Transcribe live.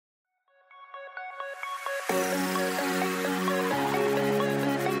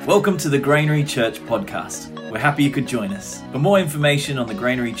Welcome to the Granary Church podcast. We're happy you could join us. For more information on the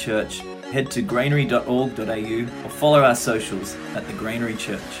Granary Church, head to granary.org.au or follow our socials at the Granary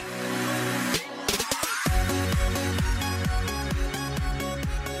Church.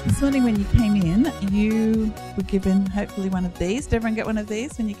 This morning when you came in, you were given hopefully one of these. Did everyone get one of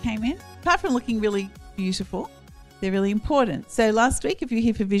these when you came in? Apart from looking really beautiful, they're really important. So last week, if you're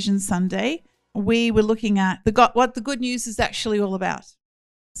here for Vision Sunday, we were looking at what the good news is actually all about.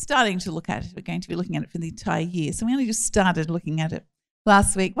 Starting to look at it. We're going to be looking at it for the entire year. So we only just started looking at it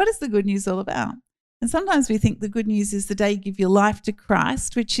last week. What is the good news all about? And sometimes we think the good news is the day you give your life to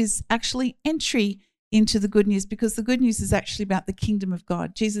Christ, which is actually entry into the good news, because the good news is actually about the kingdom of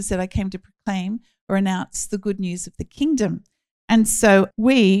God. Jesus said, I came to proclaim or announce the good news of the kingdom. And so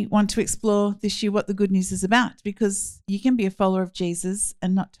we want to explore this year what the good news is about, because you can be a follower of Jesus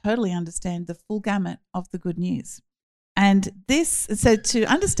and not totally understand the full gamut of the good news. And so to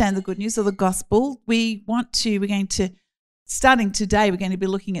understand the good news or the gospel, starting today, we're going to be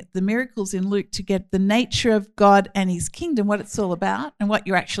looking at the miracles in Luke to get the nature of God and his kingdom, what it's all about and what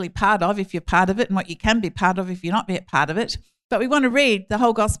you're actually part of if you're part of it, and what you can be part of if you're not yet part of it. But we want to read the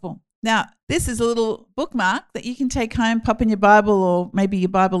whole gospel. Now, this is a little bookmark that you can take home, pop in your Bible, or maybe your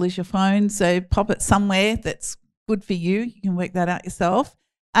Bible is your phone, so pop it somewhere that's good for you. You can work that out yourself.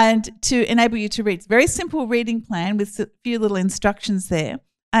 And to enable you to read. It's a very simple reading plan with a few little instructions there.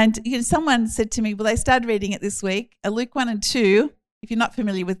 And someone said to me, well, they started reading it this week, Luke 1 and 2. If you're not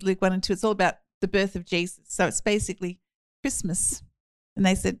familiar with Luke 1 and 2, it's all about the birth of Jesus. So it's basically Christmas. And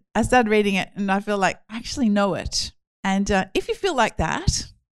they said, I started reading it and I feel like I actually know it. And if you feel like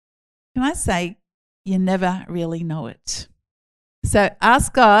that, can I say you never really know it? So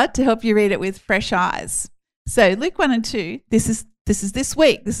ask God to help you read it with fresh eyes. So Luke 1 and 2, this is this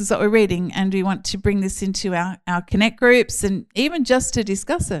week. This is what we're reading, and we want to bring this into our Connect groups and even just to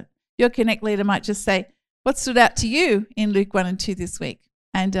discuss it. Your Connect leader might just say, what stood out to you in Luke 1 and 2 this week?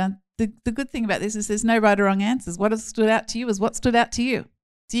 And the good thing about this is there's no right or wrong answers. What has stood out to you is what stood out to you.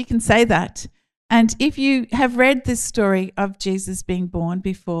 So you can say that. And if you have read this story of Jesus being born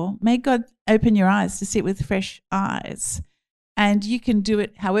before, may God open your eyes to see it with fresh eyes. And you can do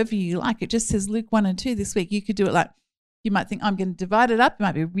it however you like. It just says Luke 1 and 2 this week. You could do it like, you might think, I'm going to divide it up. You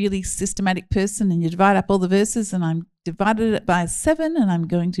might be a really systematic person and you divide up all the verses, and I'm divided it by 7 and I'm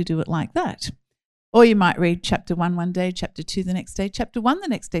going to do it like that. Or you might read chapter 1 one day, chapter 2 the next day, chapter 1 the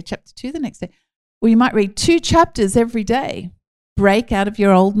next day, chapter 2 the next day. Or you might read 2 chapters every day. Break out of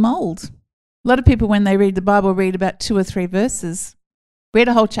your old mold. A lot of people, when they read the Bible, read about 2 or 3 verses. Read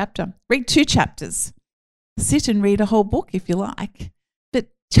a whole chapter. Read 2 chapters. Sit and read a whole book if you like. But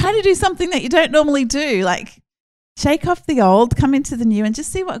try to do something that you don't normally do, like shake off the old, come into the new, and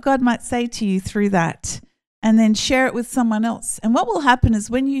just see what God might say to you through that, and then share it with someone else. And what will happen is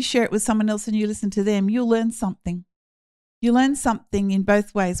when you share it with someone else and you listen to them, you'll learn something. You learn something in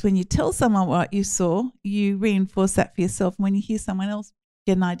both ways. When you tell someone what you saw, you reinforce that for yourself. And when you hear someone else,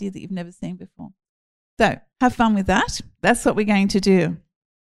 you get an idea that you've never seen before. So have fun with that. That's what we're going to do.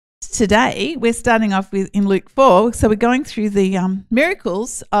 Today, we're starting off in Luke 4. So we're going through the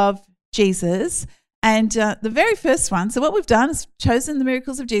miracles of Jesus. And the very first one, so what we've done is chosen the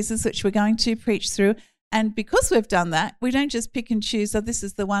miracles of Jesus, which we're going to preach through. And because we've done that, we don't just pick and choose, oh, this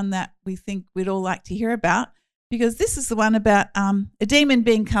is the one that we think we'd all like to hear about, because this is the one about a demon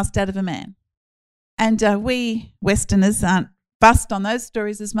being cast out of a man. And we Westerners aren't fussed on those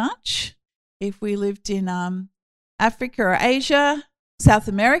stories as much. If we lived in Africa or Asia, South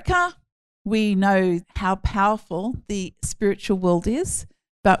America, we know how powerful the spiritual world is.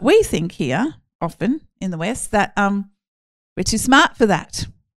 But we think here, often in the West, that we're too smart for that.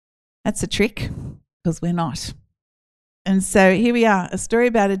 That's a trick, because we're not. And so here we are, a story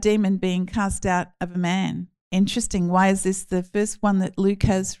about a demon being cast out of a man. Interesting. Why is this the first one that Luke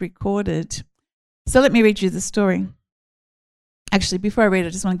has recorded? So let me read you the story. Actually, before I read it, I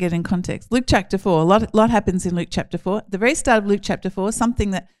just want to get in context. Luke chapter 4, a lot happens in Luke chapter 4. At the very start of Luke chapter 4,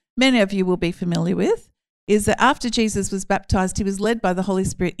 something that many of you will be familiar with, is that after Jesus was baptized, he was led by the Holy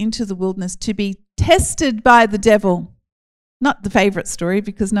Spirit into the wilderness to be tested by the devil. Not the favourite story,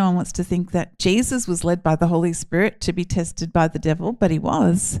 because no one wants to think that Jesus was led by the Holy Spirit to be tested by the devil, but he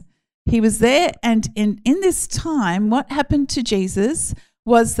was. He was there, and in this time, what happened to Jesus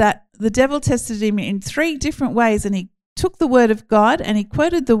was that the devil tested him in 3 different ways, and he took the word of God and he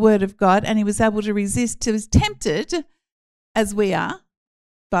quoted the word of God, and he was able to resist. He was tempted, as we are,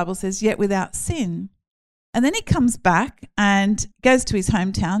 the Bible says, yet without sin. And then he comes back and goes to his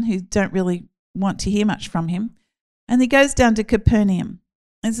hometown, who don't really want to hear much from him. And he goes down to Capernaum.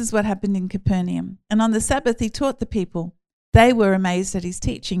 This is what happened in Capernaum. And on the Sabbath, he taught the people. They were amazed at his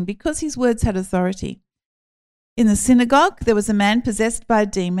teaching because his words had authority. In the synagogue, there was a man possessed by a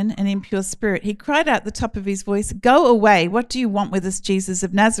demon, an impure spirit. He cried out at the top of his voice, "Go away! What do you want with us, Jesus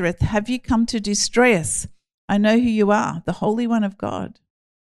of Nazareth? Have you come to destroy us? I know who you are, the Holy One of God."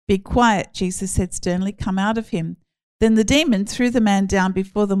 "Be quiet," Jesus said sternly. "Come out of him." Then the demon threw the man down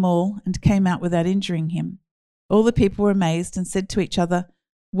before them all and came out without injuring him. All the people were amazed and said to each other,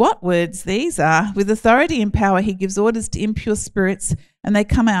 "What words these are! With authority and power he gives orders to impure spirits, and they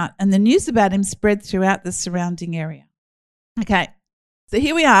come out." And the news about him spread throughout the surrounding area. Okay, so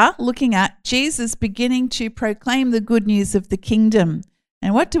here we are looking at Jesus beginning to proclaim the good news of the kingdom.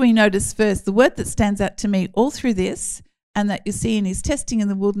 And what do we notice first? The word that stands out to me all through this, and that you see in his testing in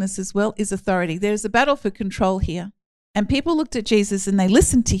the wilderness as well, is authority. There's a battle for control here. And people looked at Jesus and they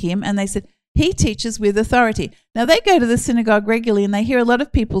listened to him and they said, "He teaches with authority." Now, they go to the synagogue regularly and they hear a lot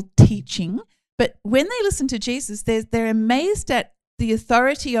of people teaching, but when they listen to Jesus, they're amazed at the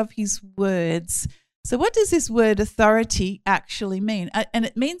authority of his words. So what does this word authority actually mean? And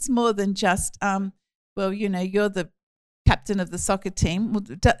it means more than just, you're the captain of the soccer team. Well,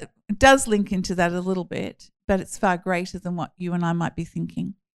 it does link into that a little bit, but it's far greater than what you and I might be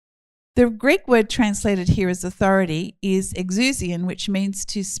thinking. The Greek word translated here as authority is exousian, which means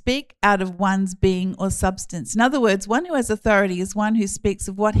to speak out of one's being or substance. In other words, one who has authority is one who speaks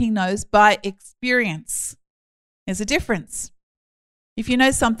of what he knows by experience. There's a difference. If you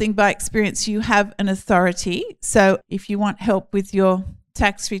know something by experience, you have an authority. So if you want help with your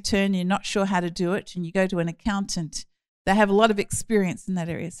tax return, you're not sure how to do it, and you go to an accountant, they have a lot of experience in that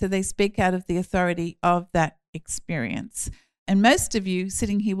area. So they speak out of the authority of that experience. And most of you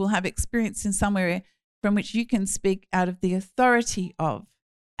sitting here will have experience in some area from which you can speak out of the authority of.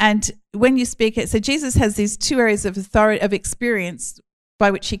 And when you speak it, so Jesus has these two areas of authority, of experience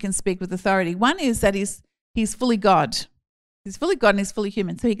by which he can speak with authority. One is that he's fully God. He's fully God and he's fully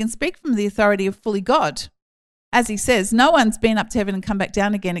human. So he can speak from the authority of fully God. As he says, no one's been up to heaven and come back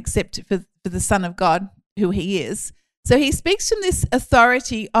down again except for the Son of God, who he is. So he speaks from this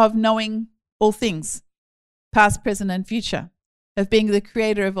authority of knowing all things, past, present, and future, of being the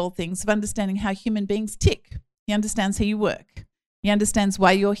creator of all things, of understanding how human beings tick. He understands how you work. He understands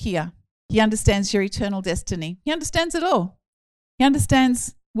why you're here. He understands your eternal destiny. He understands it all. He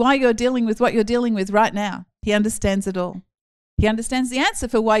understands why you're dealing with what you're dealing with right now. He understands it all. He understands the answer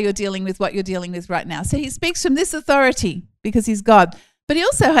for why you're dealing with what you're dealing with right now. So he speaks from this authority because he's God. But he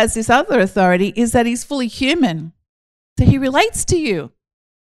also has this other authority, is that he's fully human. So he relates to you.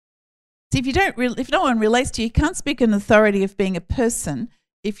 See, if no one relates to you, you can't speak an authority of being a person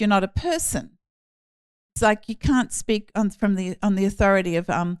if you're not a person. It's like you can't speak on the authority of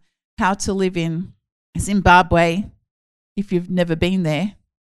how to live in Zimbabwe if you've never been there.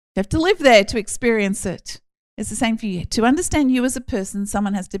 You have to live there to experience it. It's the same for you. To understand you as a person,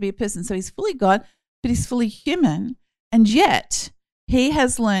 someone has to be a person. So he's fully God, but he's fully human. And yet he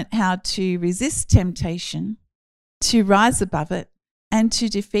has learnt how to resist temptation, to rise above it, and to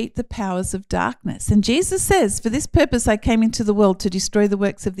defeat the powers of darkness. And Jesus says, "For this purpose I came into the world, to destroy the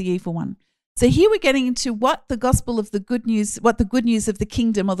works of the evil one." So here we're getting into what the gospel of the good news, what the good news of the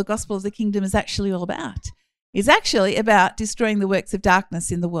kingdom or the gospel of the kingdom is actually all about. It's actually about destroying the works of darkness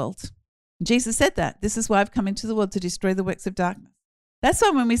in the world. And Jesus said that. This is why I've come into the world, to destroy the works of darkness. That's why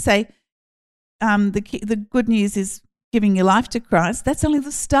when we say the good news is giving your life to Christ, that's only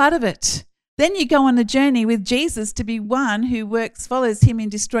the start of it. Then you go on a journey with Jesus to be one who follows him in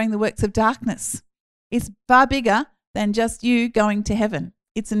destroying the works of darkness. It's far bigger than just you going to heaven.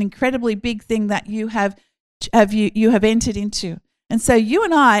 It's an incredibly big thing that you have entered into. And so you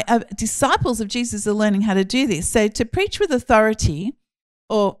and I, disciples of Jesus, are learning how to do this. So to preach with authority,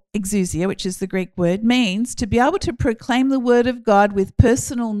 or exousia, which is the Greek word, means to be able to proclaim the word of God with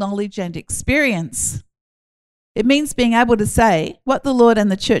personal knowledge and experience. It means being able to say what the Lord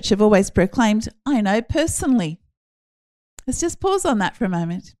and the church have always proclaimed, I know personally. Let's just pause on that for a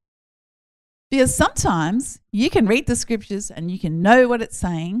moment. Because sometimes you can read the scriptures and you can know what it's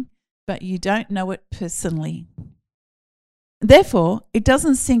saying, but you don't know it personally. Therefore, it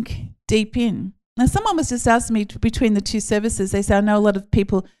doesn't sink deep in. Now, someone was just asking me between the two services, they say, I know a lot of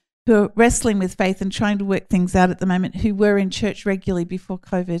people who are wrestling with faith and trying to work things out at the moment who were in church regularly before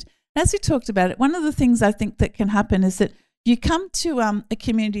COVID. As we talked about it, one of the things I think that can happen is that you come to a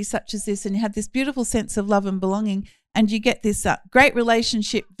community such as this and you have this beautiful sense of love and belonging, and you get this great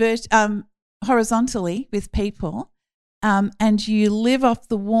relationship horizontally with people, and you live off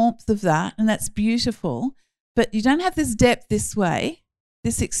the warmth of that, and that's beautiful, but you don't have this depth this way,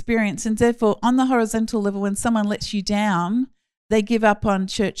 this experience, and therefore on the horizontal level, when someone lets you down, they give up on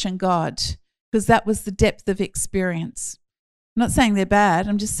church and God because that was the depth of experience. I'm not saying they're bad.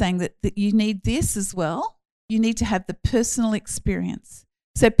 I'm just saying that you need this as well. You need to have the personal experience.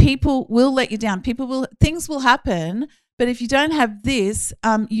 So people will let you down. Things will happen, but if you don't have this,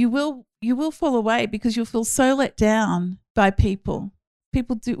 you will fall away because you'll feel so let down by people.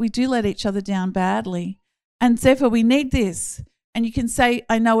 We do let each other down badly. And therefore we need this. And you can say,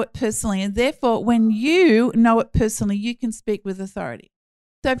 I know it personally. And therefore, when you know it personally, you can speak with authority.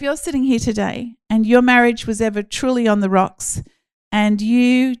 So if you're sitting here today and your marriage was ever truly on the rocks and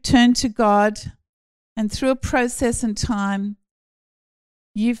you turned to God and through a process and time,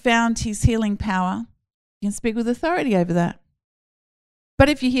 you found his healing power, you can speak with authority over that. But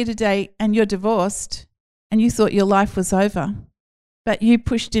if you're here today and you're divorced and you thought your life was over, but you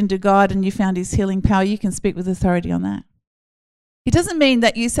pushed into God and you found his healing power, you can speak with authority on that. It doesn't mean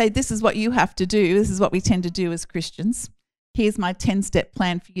that you say, this is what you have to do. This is what we tend to do as Christians. Here's my 10-step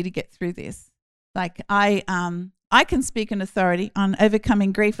plan for you to get through this. Like I can speak in authority on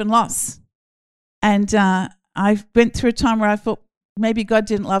overcoming grief and loss. And I went through a time where I thought maybe God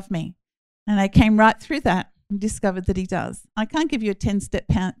didn't love me. And I came right through that and discovered that he does. I can't give you a 10-step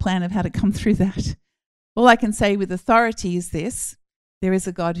plan of how to come through that. All I can say with authority is this: there is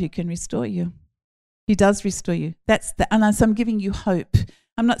a God who can restore you. He does restore you. And so I'm giving you hope.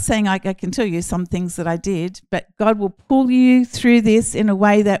 I'm not saying I can tell you some things that I did, but God will pull you through this in a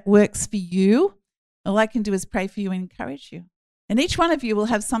way that works for you. All I can do is pray for you and encourage you. And each one of you will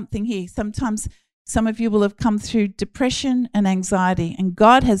have something here. Sometimes some of you will have come through depression and anxiety, and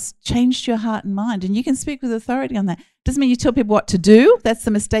God has changed your heart and mind, and you can speak with authority on that. Doesn't mean you tell people what to do. That's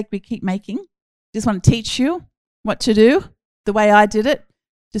the mistake we keep making. Just want to teach you what to do the way I did it.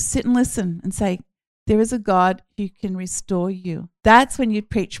 Just sit and listen and say, there is a God who can restore you. That's when you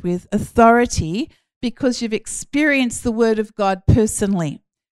preach with authority because you've experienced the word of God personally.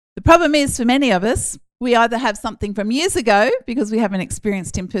 The problem is for many of us, we either have something from years ago because we haven't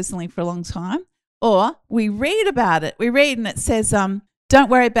experienced him personally for a long time, or we read about it. We read and it says, don't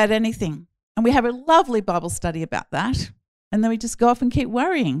worry about anything. And we have a lovely Bible study about that. And then we just go off and keep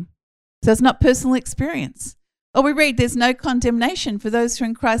worrying. So it's not personal experience. Or we read there's no condemnation for those who are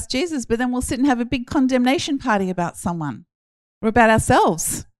in Christ Jesus, but then we'll sit and have a big condemnation party about someone or about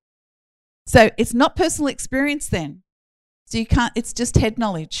ourselves. So it's not personal experience then. So it's just head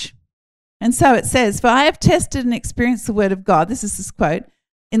knowledge. And so it says, for I have tested and experienced the word of God, this is this quote,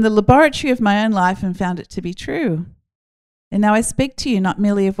 in the laboratory of my own life and found it to be true. And now I speak to you not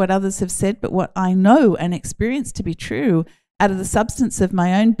merely of what others have said, but what I know and experience to be true. Out of the substance of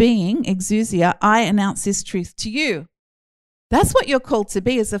my own being, exousia, I announce this truth to you. That's what you're called to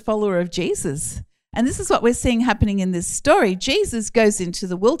be as a follower of Jesus. And this is what we're seeing happening in this story. Jesus goes into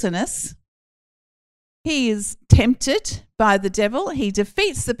the wilderness. He is tempted by the devil. He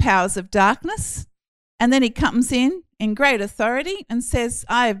defeats the powers of darkness. And then he comes in great authority and says,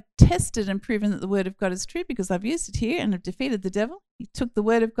 I have tested and proven that the word of God is true because I've used it here and have defeated the devil. He took the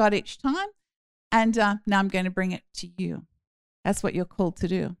word of God each time. And now I'm going to bring it to you. That's what you're called to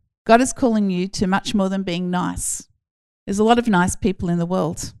do. God is calling you to much more than being nice. There's a lot of nice people in the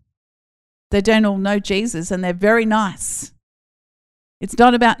world. They don't all know Jesus and they're very nice. It's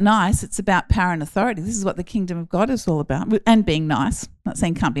not about nice, it's about power and authority. This is what the kingdom of God is all about. And being nice. I'm not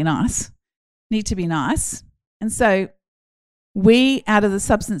saying can't be nice. Need to be nice. And so we, out of the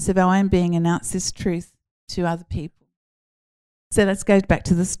substance of our own being, announce this truth to other people. So let's go back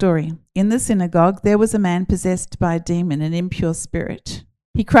to the story. In the synagogue, there was a man possessed by a demon, an impure spirit.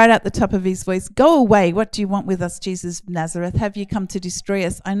 He cried out at the top of his voice, "Go away, what do you want with us, Jesus of Nazareth? Have you come to destroy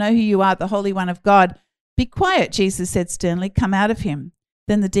us? I know who you are, the Holy One of God." "Be quiet," Jesus said sternly, "come out of him."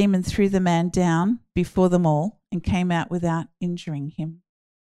 Then the demon threw the man down before them all and came out without injuring him.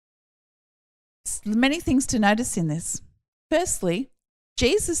 There's many things to notice in this. Firstly,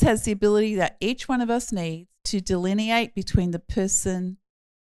 Jesus has the ability that each one of us needs to delineate between the person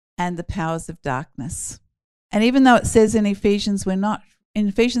and the powers of darkness. And even though it says in Ephesians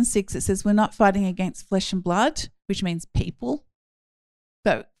 6, it says we're not fighting against flesh and blood, which means people,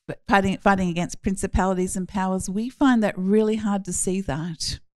 but fighting against principalities and powers, we find that really hard to see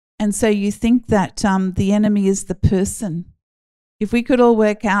that. And so you think that the enemy is the person. If we could all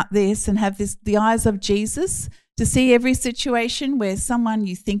work out this and have the eyes of Jesus to see every situation where someone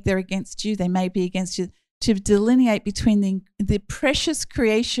you think they're against you, they may be against you, to delineate between the precious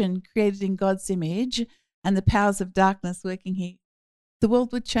creation created in God's image and the powers of darkness working here, the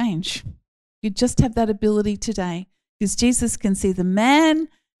world would change. You'd just have that ability today because Jesus can see the man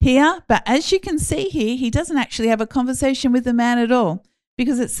here, but as you can see here, he doesn't actually have a conversation with the man at all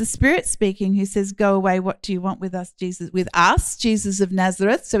because it's the Spirit speaking who says, "Go away, what do you want with us, Jesus?" With us, Jesus of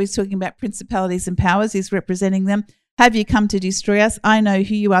Nazareth. So he's talking about principalities and powers. He's representing them. Have you come to destroy us? I know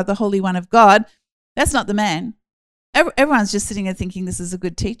who you are, the Holy One of God. That's not the man. Everyone's just sitting there thinking this is a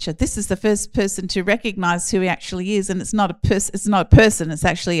good teacher. This is the first person to recognize who he actually is, and it's not a person. It's not a person. It's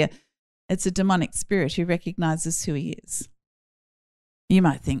actually it's a demonic spirit who recognizes who he is. You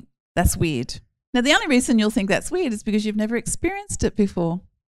might think that's weird. Now, the only reason you'll think that's weird is because you've never experienced it before.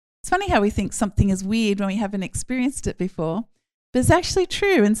 It's funny how we think something is weird when we haven't experienced it before, but it's actually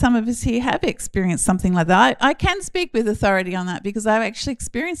true, and some of us here have experienced something like that. I can speak with authority on that because I've actually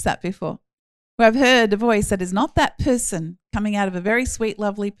experienced that before, where I've heard a voice that is not that person coming out of a very sweet,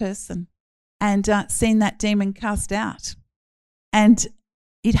 lovely person, and seen that demon cast out. And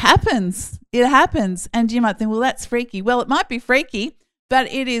it happens. It happens. And you might think, well, that's freaky. Well, it might be freaky,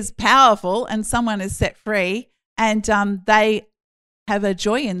 but it is powerful, and someone is set free, and they have a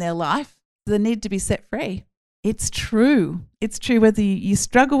joy in their life. They need to be set free. It's true. It's true whether you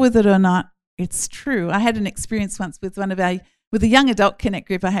struggle with it or not. It's true. I had an experience once with with a young adult connect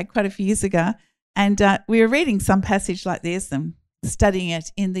group I had quite a few years ago, and we were reading some passage like this and studying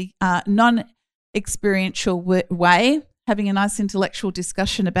it in the non-experiential way, having a nice intellectual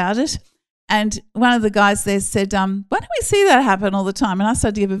discussion about it. And one of the guys there said, why don't we see that happen all the time? And I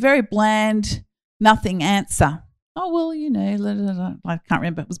started to give a very bland, nothing answer. Oh, well, you know, I can't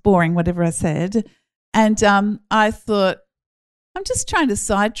remember. It was boring, whatever I said. And I thought, I'm just trying to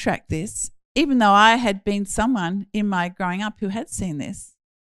sidetrack this, even though I had been someone in my growing up who had seen this.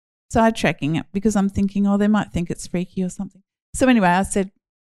 Sidetracking it because I'm thinking, oh, they might think it's freaky or something. So anyway, I said,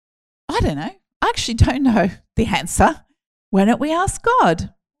 I don't know. I actually don't know the answer. Why don't we ask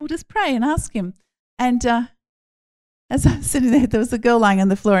God? We'll just pray and ask him. And as I was sitting there was a girl lying on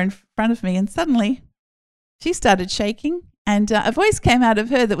the floor in front of me, and suddenly she started shaking, and a voice came out of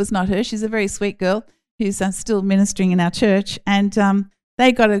her that was not her. She's a very sweet girl who's still ministering in our church, and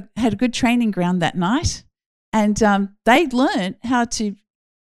they had a good training ground that night, and they learned how to,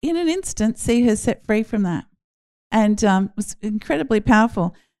 in an instant, see her set free from that, and it was incredibly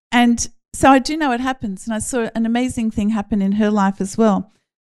powerful. And so I do know it happens, and I saw an amazing thing happen in her life as well.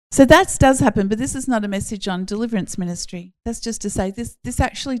 So that does happen, but this is not a message on deliverance ministry. That's just to say this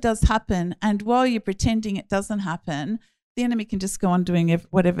actually does happen, and while you're pretending it doesn't happen, the enemy can just go on doing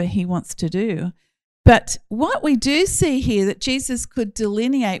whatever he wants to do. But what we do see here that Jesus could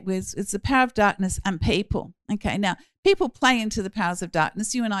delineate with is the power of darkness and people. Okay, now people play into the powers of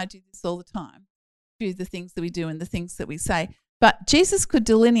darkness. You and I do this all the time through the things that we do and the things that we say. But Jesus could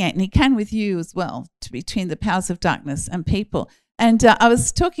delineate, and he can with you as well, between the powers of darkness and people. And I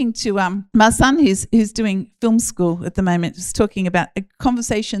was talking to my son who's doing film school at the moment, just talking about a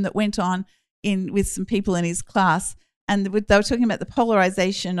conversation that went on with some people in his class, and they were talking about the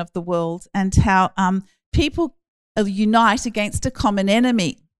polarization of the world and how people unite against a common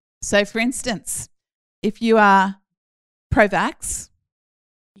enemy. So, for instance, if you are pro-vax,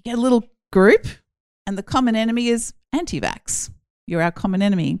 you get a little group, and the common enemy is anti-vax. You're our common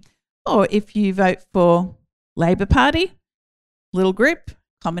enemy. Or if you vote for Labor Party, little group,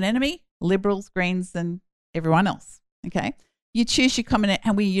 common enemy, Liberals, Greens, and everyone else. Okay, you choose your common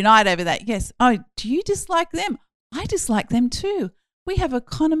and we unite over that. Yes. Oh, do you dislike them? I dislike them too. We have a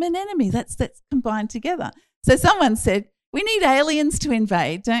common enemy. That's combined together. So someone said, we need aliens to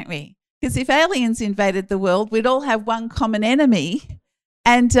invade, don't we? Because if aliens invaded the world, we'd all have one common enemy,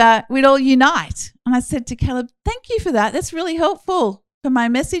 and we'd all unite. And I said to Caleb, thank you for that. That's really helpful for my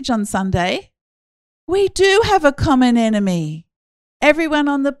message on Sunday. We do have a common enemy. Everyone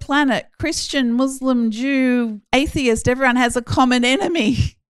on the planet, Christian, Muslim, Jew, atheist, everyone has a common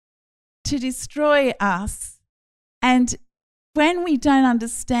enemy to destroy us. And when we don't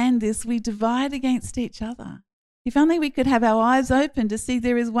understand this, we divide against each other. If only we could have our eyes open to see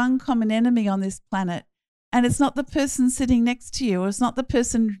there is one common enemy on this planet, and it's not the person sitting next to you, or it's not the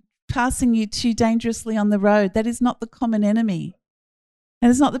person passing you too dangerously on the road. That is not the common enemy.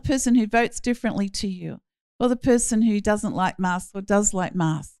 And it's not the person who votes differently to you, or the person who doesn't like masks or does like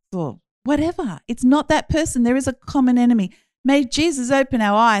masks, or whatever. It's not that person. There is a common enemy. May Jesus open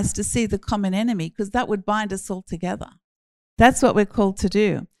our eyes to see the common enemy, because that would bind us all together. That's what we're called to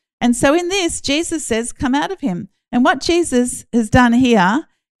do. And so in this, Jesus says, come out of him. And what Jesus has done here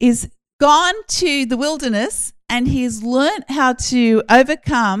is gone to the wilderness, and he's learnt how to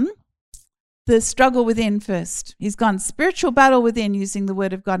overcome the struggle within first. He's gone spiritual battle within using the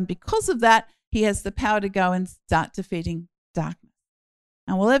word of God. And because of that, he has the power to go and start defeating darkness.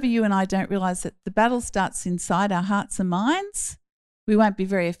 And whenever you and I don't realize that the battle starts inside our hearts and minds, we won't be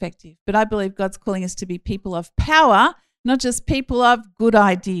very effective. But I believe God's calling us to be people of power, not just people of good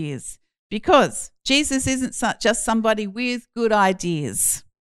ideas. Because Jesus isn't just somebody with good ideas.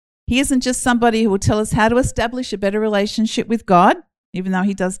 He isn't just somebody who will tell us how to establish a better relationship with God, even though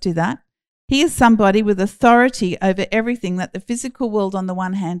he does do that. He is somebody with authority over everything that the physical world on the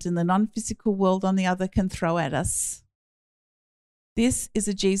one hand and the non-physical world on the other can throw at us. This is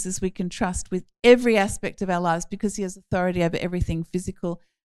a Jesus we can trust with every aspect of our lives because he has authority over everything physical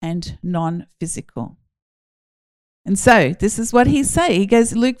and non-physical. And so this is what he's saying. He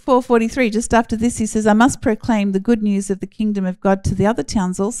goes, Luke 4:43, just after this, he says, I must proclaim the good news of the kingdom of God to the other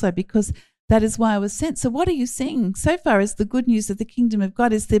towns also because that is why I was sent. So what are you seeing so far as the good news of the kingdom of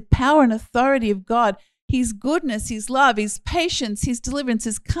God is the power and authority of God. His goodness, his love, his patience, his deliverance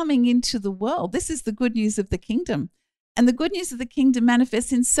is coming into the world. This is the good news of the kingdom. And the good news of the kingdom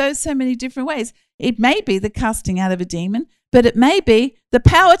manifests in so many different ways. It may be the casting out of a demon, but it may be the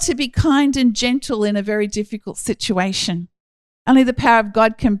power to be kind and gentle in a very difficult situation. Only the power of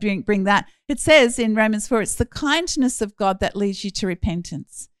God can bring that. It says in Romans 4, it's the kindness of God that leads you to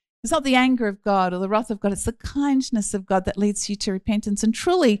repentance. It's not the anger of God or the wrath of God. It's the kindness of God that leads you to repentance. And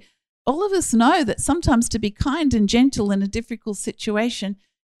truly, all of us know that sometimes to be kind and gentle in a difficult situation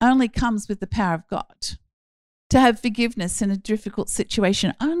only comes with the power of God. To have forgiveness in a difficult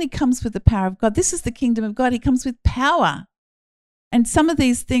situation only comes with the power of God. This is the kingdom of God. He comes with power. And some of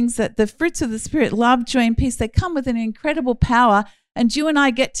these things that the fruits of the Spirit, love, joy, and peace, they come with an incredible power. And you and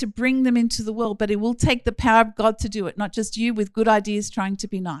I get to bring them into the world, but it will take the power of God to do it, not just you with good ideas trying to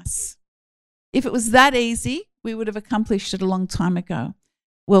be nice. If it was that easy, we would have accomplished it a long time ago.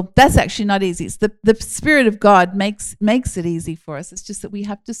 Well, that's actually not easy. It's the Spirit of God makes it easy for us. It's just that we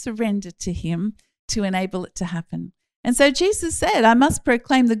have to surrender to him to enable it to happen. And so Jesus said, I must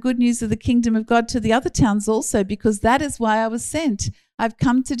proclaim the good news of the kingdom of God to the other towns also, because that is why I was sent. I've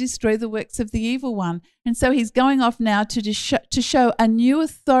come to destroy the works of the evil one. And so he's going off now to show a new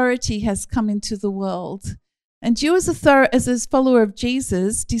authority has come into the world. And you as a follower of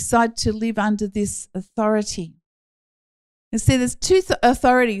Jesus decide to live under this authority. And see, there's two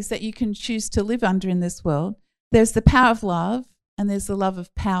authorities that you can choose to live under in this world. There's the power of love and there's the love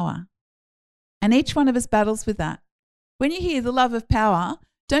of power. And each one of us battles with that. When you hear the love of power,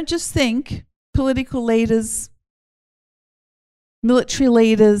 don't just think political leaders, military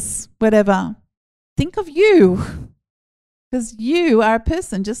leaders, whatever. Think of you, because you are a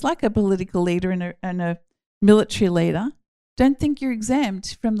person just like a political leader and a military leader. Don't think you're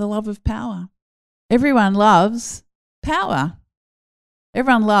exempt from the love of power. Everyone loves power.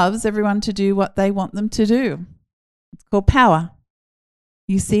 Everyone loves everyone to do what they want them to do. It's called power.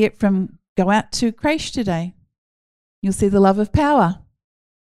 You see it from go out to creche today. You'll see the love of power.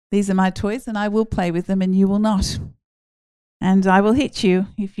 These are my toys and I will play with them and you will not. And I will hit you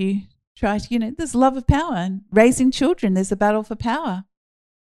if you try to, there's love of power. And raising children, there's a battle for power.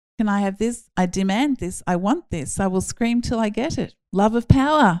 Can I have this? I demand this. I want this. I will scream till I get it. Love of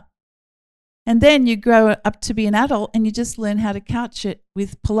power. And then you grow up to be an adult and you just learn how to couch it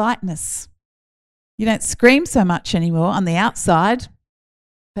with politeness. You don't scream so much anymore on the outside,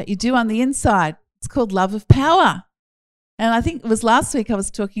 but you do on the inside. It's called love of power. And I think it was last week I was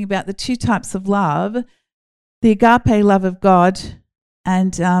talking about the two types of love, the agape love of God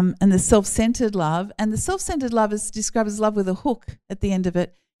and the self-centered love. And the self-centered love is described as love with a hook at the end of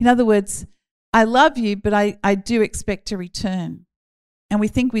it. In other words, I love you, but I do expect a return. And we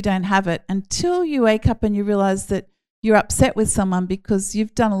think we don't have it until you wake up and you realize that you're upset with someone because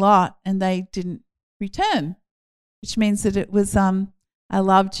you've done a lot and they didn't return, which means that it was I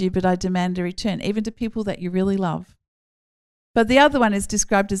loved you, but I demand a return, even to people that you really love. But the other one is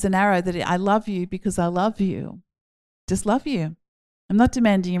described as an arrow, that I love you because I love you. Just love you. I'm not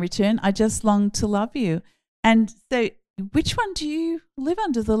demanding a return. I just long to love you. And so which one do you live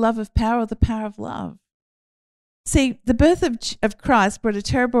under, the love of power or the power of love? See, the birth of Christ brought a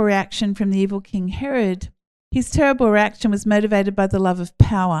terrible reaction from the evil king Herod. His terrible reaction was motivated by the love of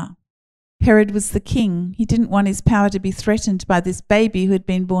power. Herod was the king. He didn't want his power to be threatened by this baby who had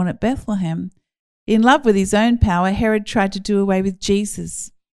been born at Bethlehem. In love with his own power, Herod tried to do away with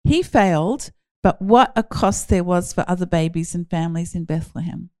Jesus. He failed, but what a cost there was for other babies and families in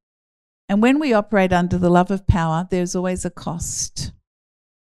Bethlehem. And when we operate under the love of power, there's always a cost.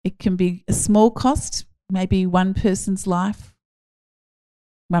 It can be a small cost, maybe one person's life,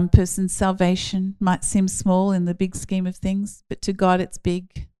 one person's salvation might seem small in the big scheme of things, but to God it's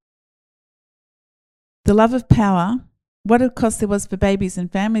big. The love of power, what a cost there was for babies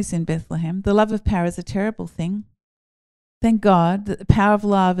and families in Bethlehem. The love of power is a terrible thing. Thank God that the power of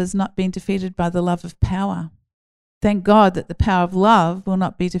love has not been defeated by the love of power. Thank God that the power of love will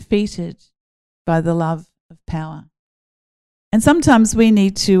not be defeated by the love of power. And sometimes we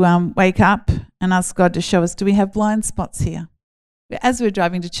need to wake up and ask God to show us, do we have blind spots here? as we were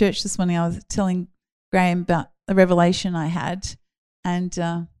driving to church this morning, I was telling Graham about the revelation I had,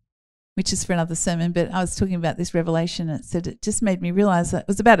 and which is for another sermon, but I was talking about this revelation, and it just made me realise that it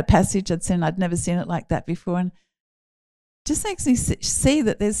was about a passage I'd seen. I'd never seen it like that before, and it just makes me see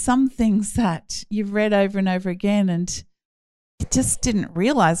that there's some things that you've read over and over again, and you just didn't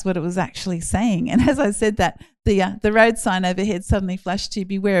realise what it was actually saying. And as I said that, the road sign overhead suddenly flashed to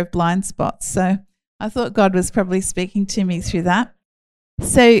beware of blind spots. So I thought God was probably speaking to me through that.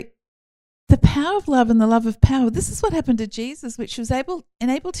 So the power of love and the love of power, this is what happened to Jesus, which was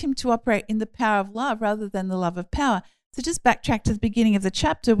enabled him to operate in the power of love rather than the love of power. So just backtrack to the beginning of the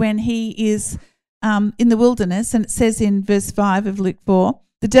chapter when he is in the wilderness, and it says in verse 5 of Luke 4,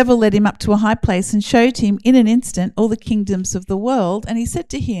 the devil led him up to a high place and showed him in an instant all the kingdoms of the world. And he said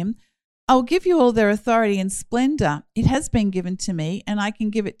to him, I will give you all their authority and splendor. It has been given to me, and I can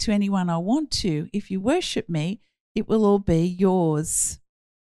give it to anyone I want to. If you worship me, it will all be yours.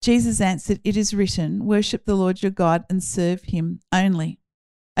 Jesus answered, it is written, worship the Lord your God and serve him only.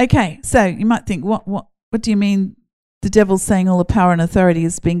 Okay, so you might think, what do you mean the devil's saying all the power and authority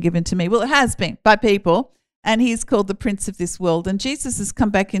has been given to me? Well, it has been by people, and he's called the prince of this world. And Jesus has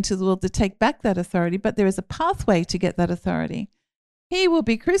come back into the world to take back that authority, but there is a pathway to get that authority. He will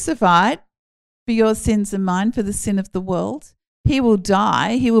be crucified for your sins and mine, for the sin of the world. He will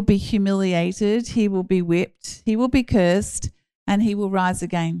die. He will be humiliated. He will be whipped. He will be cursed. And he will rise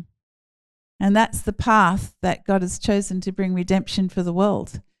again. And that's the path that God has chosen to bring redemption for the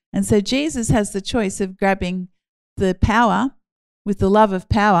world. And so Jesus has the choice of grabbing the power with the love of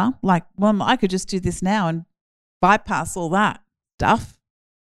power, like, well, I could just do this now and bypass all that stuff.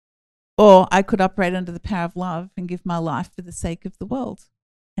 Or I could operate under the power of love and give my life for the sake of the world.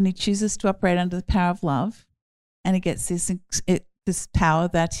 And he chooses to operate under the power of love, and he gets this power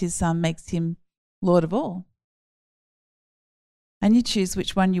that makes him Lord of all. And you choose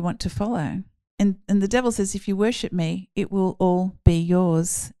which one you want to follow. And the devil says, if you worship me, it will all be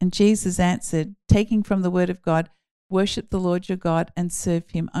yours. And Jesus answered, taking from the word of God, worship the Lord your God and serve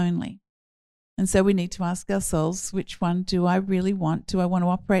him only. And so we need to ask ourselves, which one do I really want? Do I want to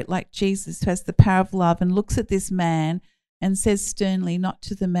operate like Jesus, who has the power of love and looks at this man and says sternly, not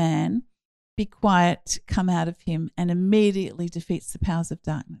to the man, be quiet, come out of him, and immediately defeats the powers of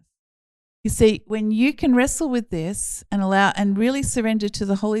darkness? You see, when you can wrestle with this and allow and really surrender to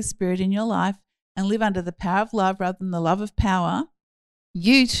the Holy Spirit in your life and live under the power of love rather than the love of power,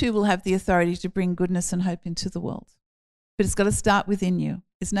 you too will have the authority to bring goodness and hope into the world. But it's got to start within you.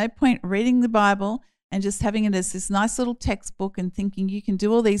 There's no point reading the Bible and just having it as this nice little textbook and thinking you can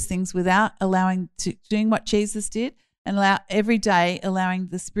do all these things without doing what Jesus did, and every day allowing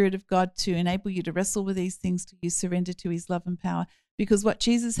the Spirit of God to enable you to wrestle with these things till you surrender to his love and power. Because what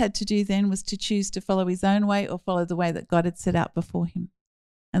Jesus had to do then was to choose to follow his own way or follow the way that God had set out before him.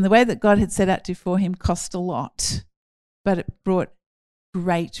 And the way that God had set out before him cost a lot, but it brought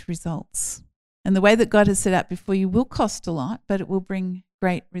great results. And the way that God has set out before you will cost a lot, but it will bring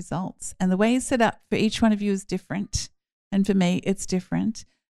great results. And the way he's set out for each one of you is different. And for me, it's different.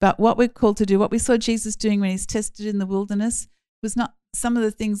 But what we're called to do, what we saw Jesus doing when he's tested in the wilderness, was not some of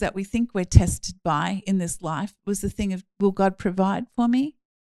the things that we think we're tested by in this life. Was the thing of, will God provide for me?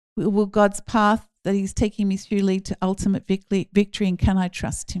 Will God's path that he's taking me through lead to ultimate victory, and can I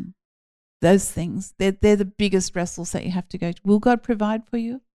trust him? Those things, they're the biggest wrestles that you have to go to. Will God provide for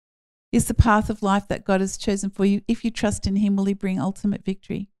you? Is the path of life that God has chosen for you, if you trust in him, will he bring ultimate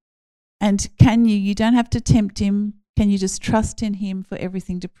victory? And can you don't have to tempt him, can you just trust in him for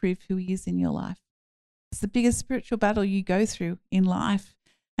everything to prove who he is in your life? It's the biggest spiritual battle you go through in life.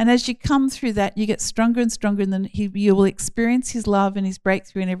 And as you come through that, you get stronger and stronger, and then you will experience his love and his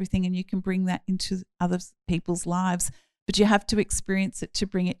breakthrough and everything, and you can bring that into other people's lives. But you have to experience it to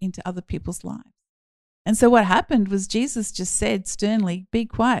bring it into other people's lives. And so what happened was Jesus just said sternly, be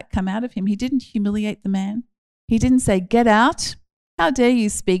quiet, come out of him. He didn't humiliate the man. He didn't say, get out. How dare you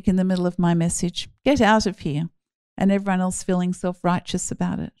speak in the middle of my message? Get out of here. And everyone else feeling self-righteous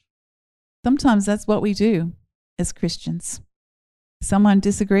about it. Sometimes that's what we do as Christians. Someone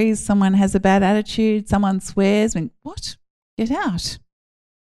disagrees, someone has a bad attitude, someone swears, and what? Get out.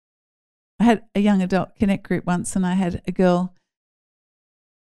 I had a young adult connect group once, and I had a girl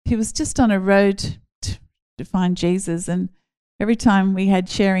who was just on a road to find Jesus, and every time we had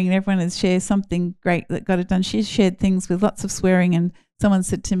sharing and everyone had shared something great that God had done, she shared things with lots of swearing, and someone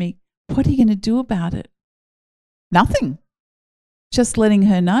said to me, what are you going to do about it? Nothing. Just letting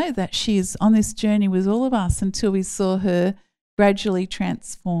her know that she is on this journey with all of us until we saw her gradually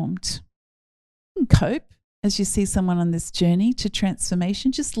transformed. You can cope as you see someone on this journey to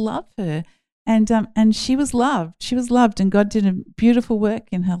transformation. Just love her And she was loved. She was loved, and God did a beautiful work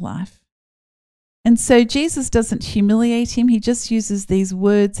in her life. And so Jesus doesn't humiliate him. He just uses these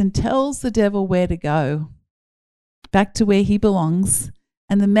words and tells the devil where to go, back to where he belongs.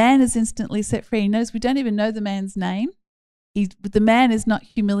 And the man is instantly set free. Notice we don't even know the man's name. The man is not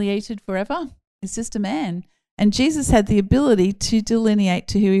humiliated forever. It's just a man. And Jesus had the ability to delineate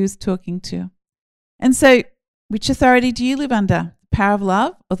to who he was talking to. And so, which authority do you live under? The power of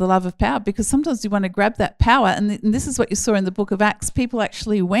love or the love of power? Because sometimes you want to grab that power. And this is what you saw in the book of Acts. People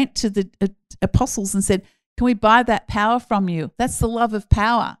actually went to the apostles and said, can we buy that power from you? That's the love of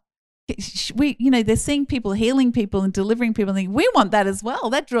power. They're seeing people healing people and delivering people and thinking, we want that as well.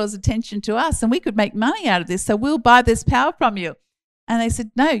 That draws attention to us and we could make money out of this. So we'll buy this power from you. And they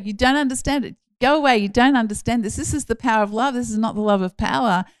said, no, you don't understand it. Go away. You don't understand this. This is the power of love. This is not the love of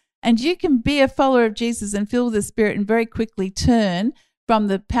power. And you can be a follower of Jesus and filled with the Spirit and very quickly turn from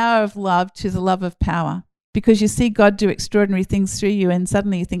the power of love to the love of power, because you see God do extraordinary things through you and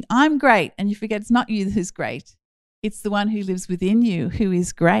suddenly you think, I'm great. And you forget it's not you who's great. It's the one who lives within you who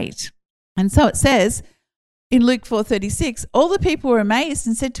is great. And so it says in Luke 4:36, all the people were amazed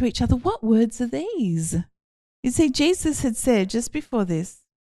and said to each other, what words are these? You see, Jesus had said just before this,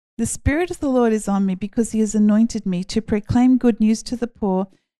 the Spirit of the Lord is on me because he has anointed me to proclaim good news to the poor.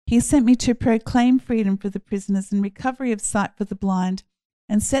 He has sent me to proclaim freedom for the prisoners and recovery of sight for the blind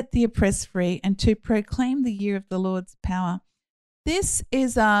and set the oppressed free and to proclaim the year of the Lord's power. This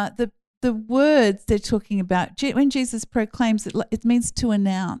is the words they're talking about. When Jesus proclaims it, it means to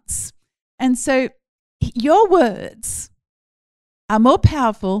announce. And so your words are more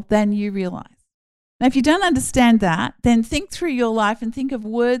powerful than you realize. Now, if you don't understand that, then think through your life and think of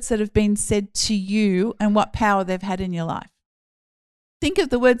words that have been said to you and what power they've had in your life. Think of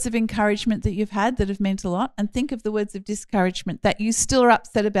the words of encouragement that you've had that have meant a lot, and think of the words of discouragement that you still are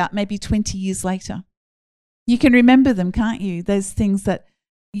upset about maybe 20 years later. You can remember them, can't you? Those things that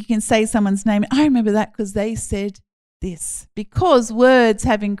you can say someone's name. I remember that because they said this. Because words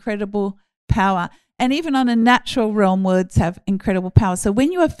have incredible power. And even on a natural realm, words have incredible power. So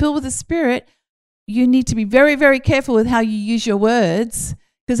when you are filled with the Spirit, you need to be very, very careful with how you use your words,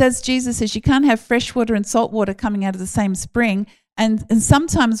 because as Jesus says, you can't have fresh water and salt water coming out of the same spring. And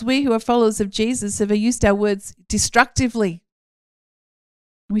sometimes we who are followers of Jesus have used our words destructively.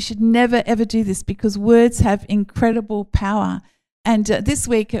 We should never, ever do this because words have incredible power. And this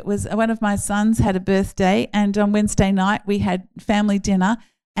week it was one of my sons had a birthday, and on Wednesday night we had family dinner,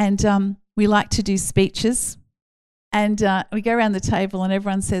 and we like to do speeches. And we go around the table and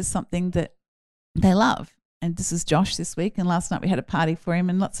everyone says something that they love. And this is Josh this week, and last night we had a party for him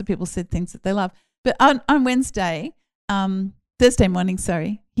and lots of people said things that they love. But on Thursday morning,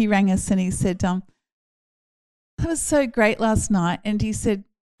 he rang us and he said, that was so great last night. And he said,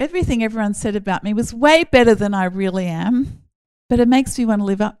 everything everyone said about me was way better than I really am, but it makes me want to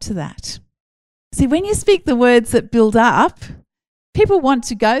live up to that. See, when you speak the words that build up, people want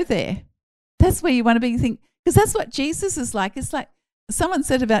to go there. That's where you want to be. You think, because that's what Jesus is like. It's like someone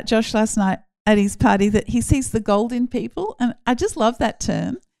said about Josh last night at his party that he sees the gold in people. And I just love that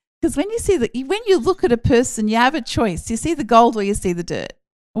term, because when you look at a person, you have a choice. You see the gold or you see the dirt.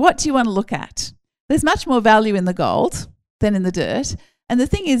 What do you want to look at? There's much more value in the gold than in the dirt. And the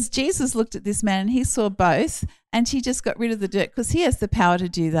thing is, Jesus looked at this man and he saw both, and he just got rid of the dirt because he has the power to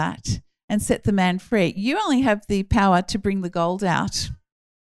do that and set the man free. You only have the power to bring the gold out.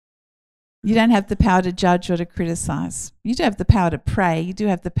 You don't have the power to judge or to criticize. You do have the power to pray. You do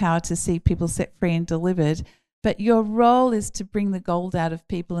have the power to see people set free and delivered. But your role is to bring the gold out of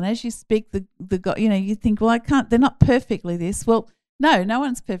people. And as you speak the gold, you think, well, I can't, they're not perfectly this. Well, no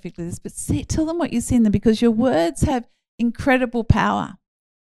one's perfectly this. But tell them what you see in them, because your words have incredible power.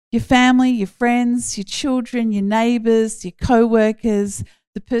 Your family, your friends, your children, your neighbours, your co-workers,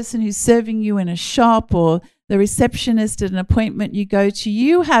 the person who's serving you in a shop or the receptionist at an appointment you go to,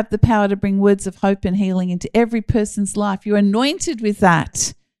 you have the power to bring words of hope and healing into every person's life. You're anointed with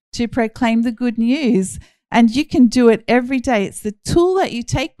that to proclaim the good news, and you can do it every day. It's the tool that you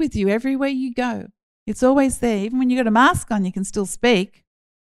take with you everywhere you go. It's always there. Even when you've got a mask on, you can still speak.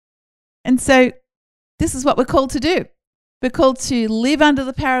 And so this is what we're called to do. We're called to live under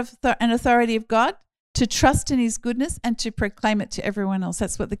the power and authority of God, to trust in his goodness, and to proclaim it to everyone else.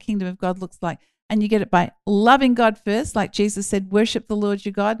 That's what the kingdom of God looks like. And you get it by loving God first. Like Jesus said, worship the Lord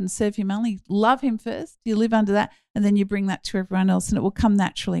your God and serve him only. Love him first. You live under that, and then you bring that to everyone else, and it will come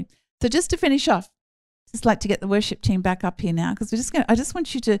naturally. So just to finish off, just like to get the worship team back up here now, because I just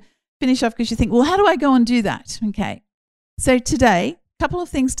want you to finish off, because you think, well, how do I go and do that? Okay. So today, a couple of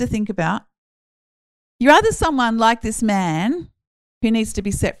things to think about. You're either someone like this man who needs to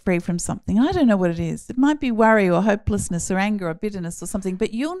be set free from something. I don't know what it is. It might be worry or hopelessness or anger or bitterness or something,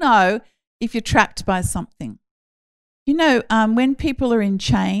 but you'll know if you're trapped by something. You know, when people are in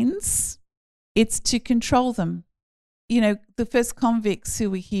chains, it's to control them. You know, the first convicts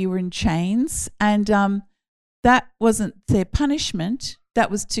who were here were in chains, and that wasn't their punishment. That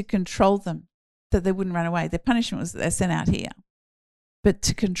was to control them, that they wouldn't run away. Their punishment was that they're sent out here. But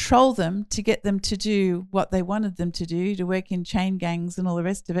to control them, to get them to do what they wanted them to do, to work in chain gangs and all the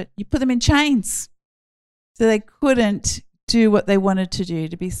rest of it, you put them in chains. So they couldn't do what they wanted to do,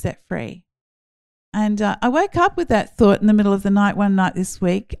 to be set free. And I woke up with that thought in the middle of the night one night this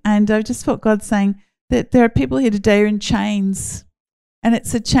week, and I just felt God saying that there are people here today who are in chains, and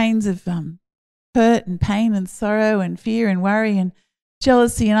it's the chains of hurt and pain and sorrow and fear and worry and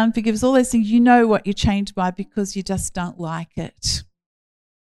jealousy and unforgiveness, all those things. You know what you're chained by because you just don't like it.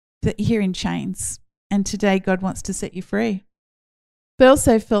 That you're here in chains, and today God wants to set you free. But I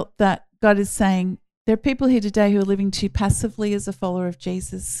also felt that God is saying there are people here today who are living too passively as a follower of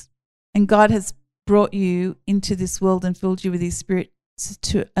Jesus, and God has brought you into this world and filled you with His Spirit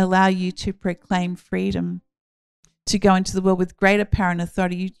to allow you to proclaim freedom, to go into the world with greater power and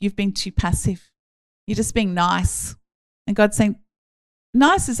authority. You've been too passive. You're just being nice. And God's saying,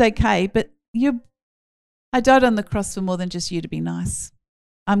 nice is okay, but I died on the cross for more than just you to be nice.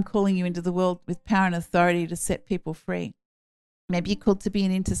 I'm calling you into the world with power and authority to set people free. Maybe you're called to be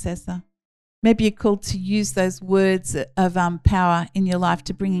an intercessor. Maybe you're called to use those words of power in your life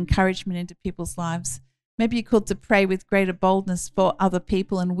to bring encouragement into people's lives. Maybe you're called to pray with greater boldness for other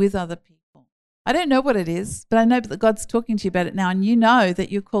people and with other people. I don't know what it is, but I know that God's talking to you about it now, and you know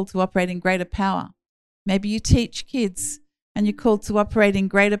that you're called to operate in greater power. Maybe you teach kids, and you're called to operate in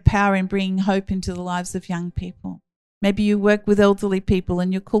greater power in bringing hope into the lives of young people. Maybe you work with elderly people,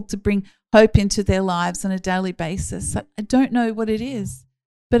 and you're called to bring hope into their lives on a daily basis. I don't know what it is,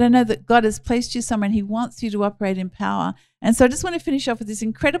 but I know that God has placed you somewhere and He wants you to operate in power. And so I just want to finish off with this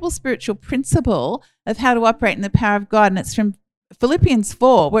incredible spiritual principle of how to operate in the power of God. And it's from Philippians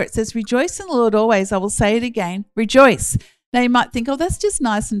 4, where it says, rejoice in the Lord always. I will say it again, rejoice. Now you might think, oh, that's just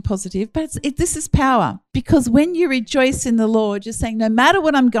nice and positive, but this is power. Because when you rejoice in the Lord, you're saying, no matter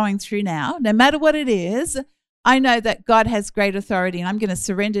what I'm going through now, no matter what it is, I know that God has great authority, and I'm going to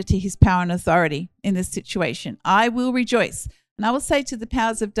surrender to His power and authority in this situation. I will rejoice. And I will say to the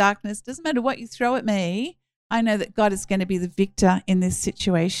powers of darkness, doesn't matter what you throw at me, I know that God is going to be the victor in this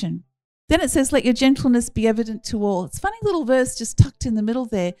situation. Then it says, let your gentleness be evident to all. It's a funny little verse just tucked in the middle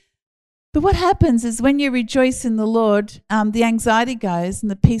there. But what happens is when you rejoice in the Lord, the anxiety goes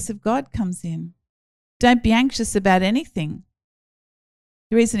and the peace of God comes in. Don't be anxious about anything.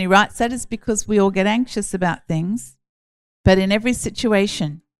 The reason he writes that is because we all get anxious about things. But in every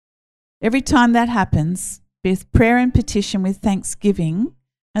situation, every time that happens, with prayer and petition, with thanksgiving,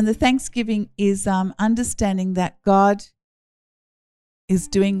 and the thanksgiving is understanding that God is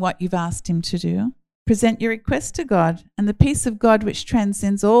doing what you've asked Him to do. Present your request to God, and the peace of God, which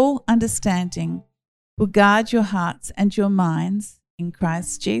transcends all understanding, will guard your hearts and your minds in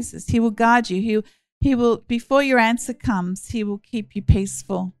Christ Jesus. He will guard you. He will, before your answer comes, He will keep you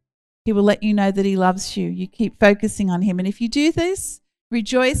peaceful. He will let you know that He loves you. You keep focusing on Him. And if you do this,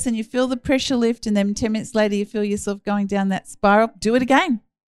 rejoice, and you feel the pressure lift, and then 10 minutes later you feel yourself going down that spiral, do it again.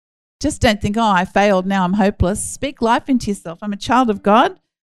 Just don't think, oh, I failed, now I'm hopeless. Speak life into yourself. I'm a child of God,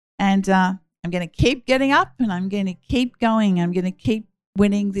 and I'm going to keep getting up, and I'm going to keep going. I'm going to keep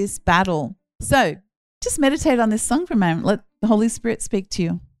winning this battle. So just meditate on this song for a moment. Let the Holy Spirit speak to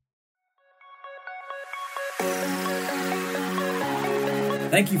you.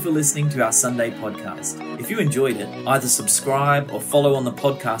 Thank you for listening to our Sunday podcast. If you enjoyed it, either subscribe or follow on the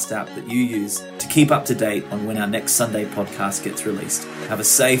podcast app that you use to keep up to date on when our next Sunday podcast gets released. Have a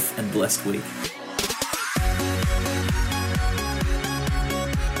safe and blessed week.